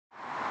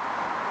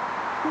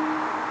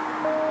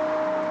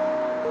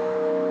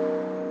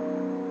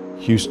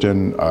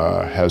Houston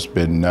has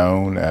been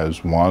known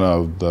as one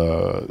of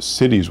the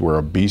cities where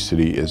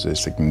obesity is a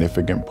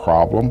significant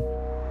problem.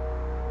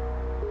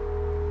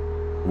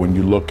 When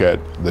you look at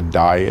the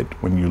diet,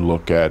 when you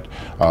look at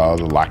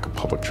the lack of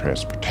public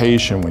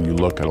transportation, when you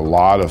look at a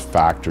lot of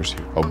factors,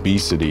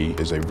 obesity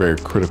is a very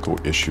critical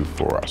issue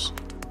for us.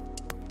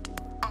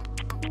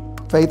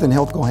 Faith and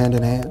health go hand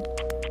in hand.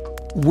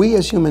 We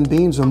as human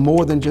beings are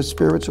more than just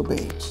spiritual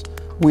beings.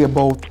 We are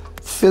both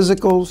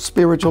physical,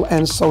 spiritual,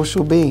 and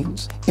social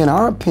beings. In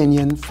our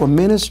opinion, for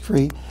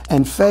ministry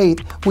and faith,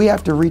 we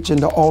have to reach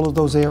into all of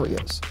those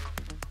areas.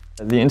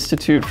 The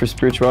Institute for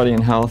Spirituality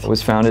and Health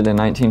was founded in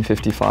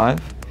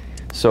 1955.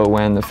 So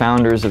when the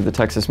founders of the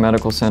Texas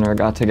Medical Center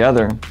got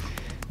together,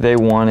 they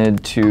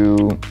wanted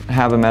to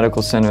have a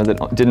medical center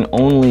that didn't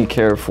only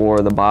care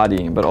for the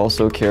body, but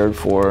also cared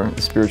for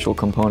the spiritual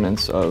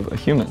components of a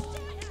human.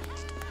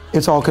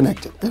 It's all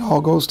connected. It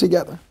all goes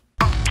together.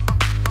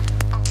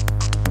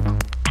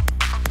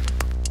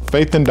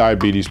 Faith and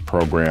Diabetes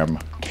program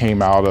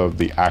came out of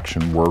the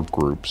action work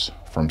groups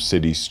from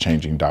Cities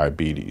Changing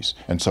Diabetes.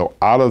 And so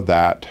out of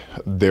that,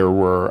 there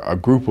were a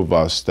group of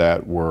us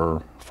that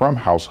were from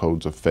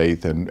households of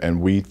faith, and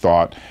we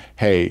thought,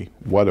 hey,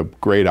 what a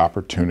great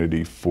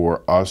opportunity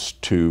for us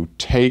to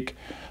take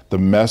the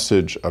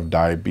message of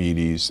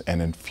diabetes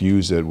and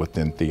infuse it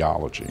within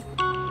theology.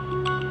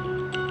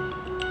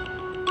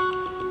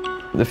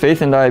 The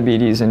Faith and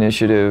Diabetes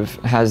Initiative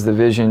has the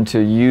vision to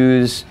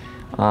use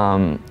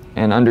and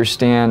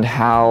understand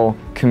how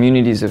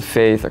communities of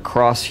faith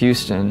across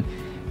Houston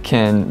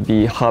can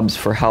be hubs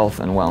for health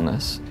and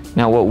wellness.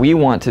 Now, what we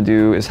want to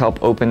do is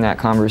help open that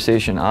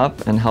conversation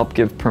up and help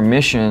give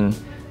permission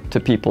to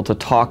people to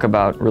talk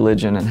about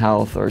religion and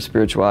health or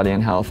spirituality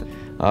and health.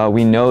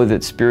 We know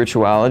that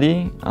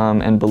spirituality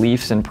and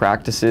beliefs and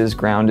practices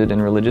grounded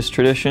in religious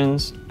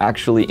traditions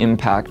actually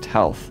impact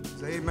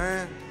health.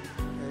 Amen.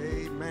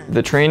 Amen.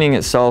 The training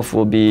itself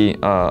will be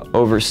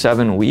over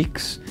 7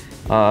 weeks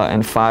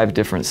and 5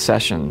 different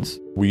sessions.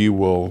 We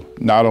will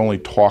not only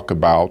talk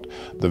about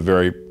the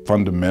very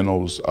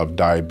fundamentals of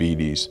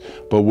diabetes,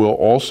 but we'll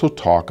also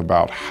talk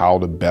about how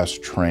to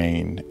best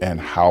train and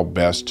how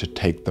best to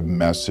take the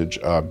message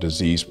of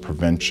disease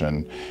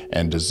prevention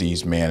and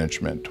disease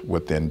management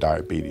within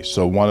diabetes.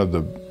 So one of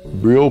the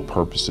real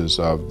purposes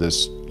of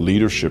this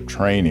leadership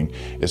training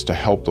is to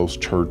help those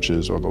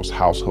churches or those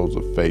households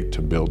of faith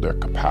to build their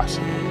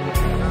capacity.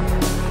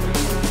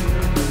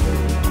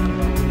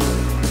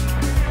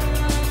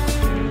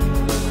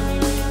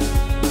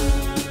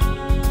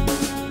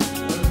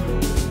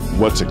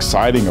 What's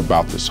exciting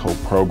about this whole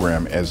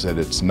program is that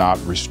it's not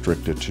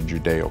restricted to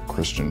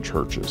Judeo-Christian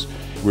churches.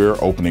 We're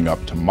opening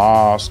up to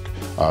mosques,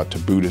 to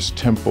Buddhist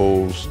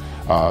temples,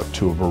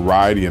 to a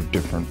variety of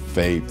different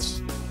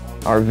faiths.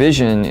 Our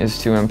vision is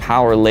to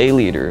empower lay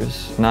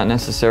leaders, not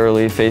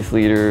necessarily faith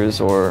leaders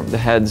or the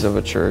heads of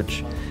a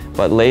church,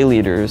 but lay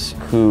leaders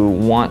who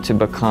want to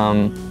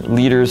become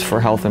leaders for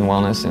health and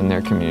wellness in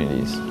their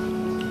communities.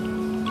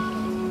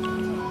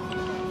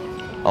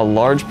 A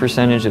large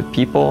percentage of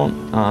people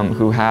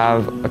who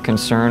have a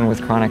concern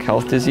with chronic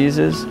health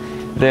diseases,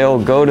 they'll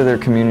go to their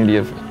community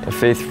of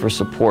faith for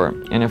support.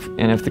 And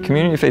if the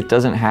community of faith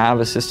doesn't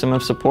have a system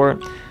of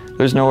support,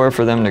 there's nowhere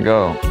for them to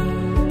go.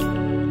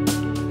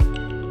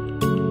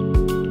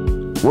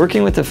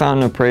 Working with the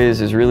Fountain of Praise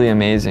is really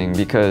amazing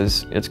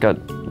because it's got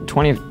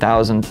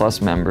 20,000 plus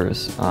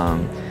members.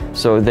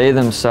 So they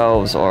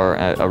themselves are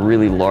a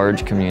really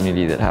large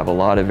community that have a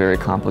lot of very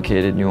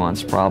complicated,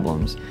 nuanced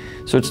problems.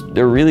 So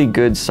they're a really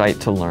good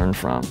site to learn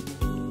from.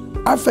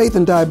 Our Faith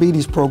and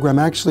Diabetes program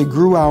actually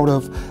grew out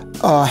of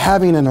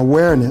having an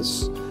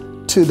awareness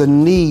to the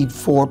need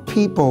for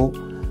people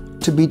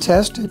to be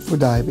tested for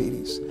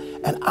diabetes.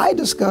 And I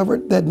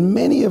discovered that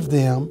many of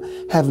them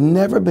have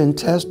never been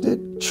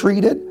tested,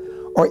 treated,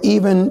 or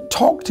even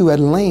talked to at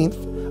length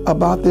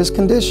about this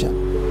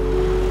condition.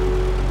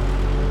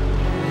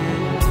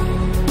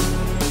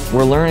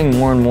 We're learning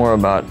more and more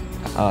about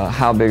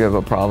how big of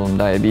a problem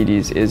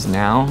diabetes is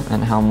now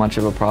and how much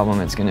of a problem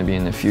it's going to be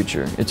in the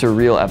future. It's a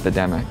real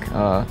epidemic.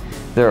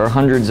 There are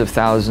hundreds of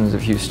thousands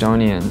of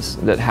Houstonians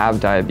that have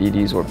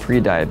diabetes or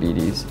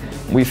pre-diabetes.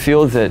 We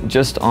feel that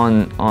just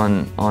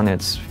on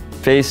its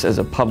face as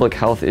a public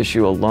health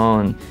issue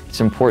alone, it's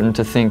important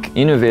to think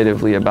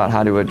innovatively about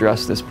how to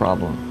address this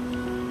problem.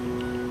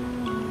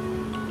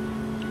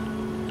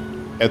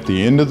 At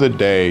the end of the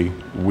day,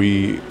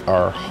 we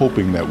are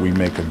hoping that we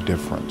make a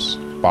difference.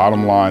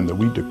 Bottom line, that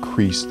we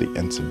decrease the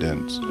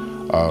incidence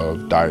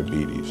of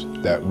diabetes,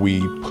 that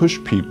we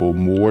push people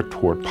more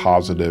toward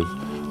positive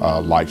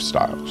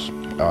lifestyles,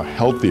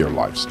 healthier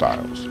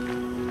lifestyles.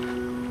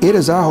 It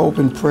is our hope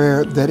and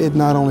prayer that it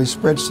not only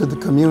spreads to the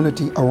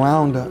community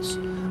around us,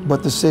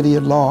 but the city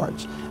at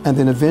large, and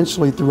then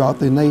eventually throughout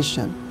the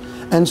nation.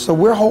 And so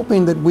we're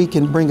hoping that we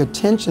can bring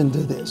attention to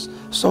this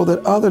so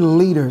that other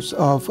leaders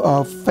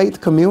of faith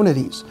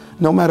communities,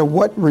 no matter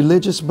what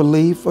religious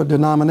belief or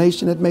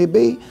denomination it may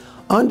be,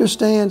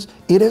 understands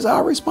it is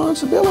our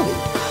responsibility.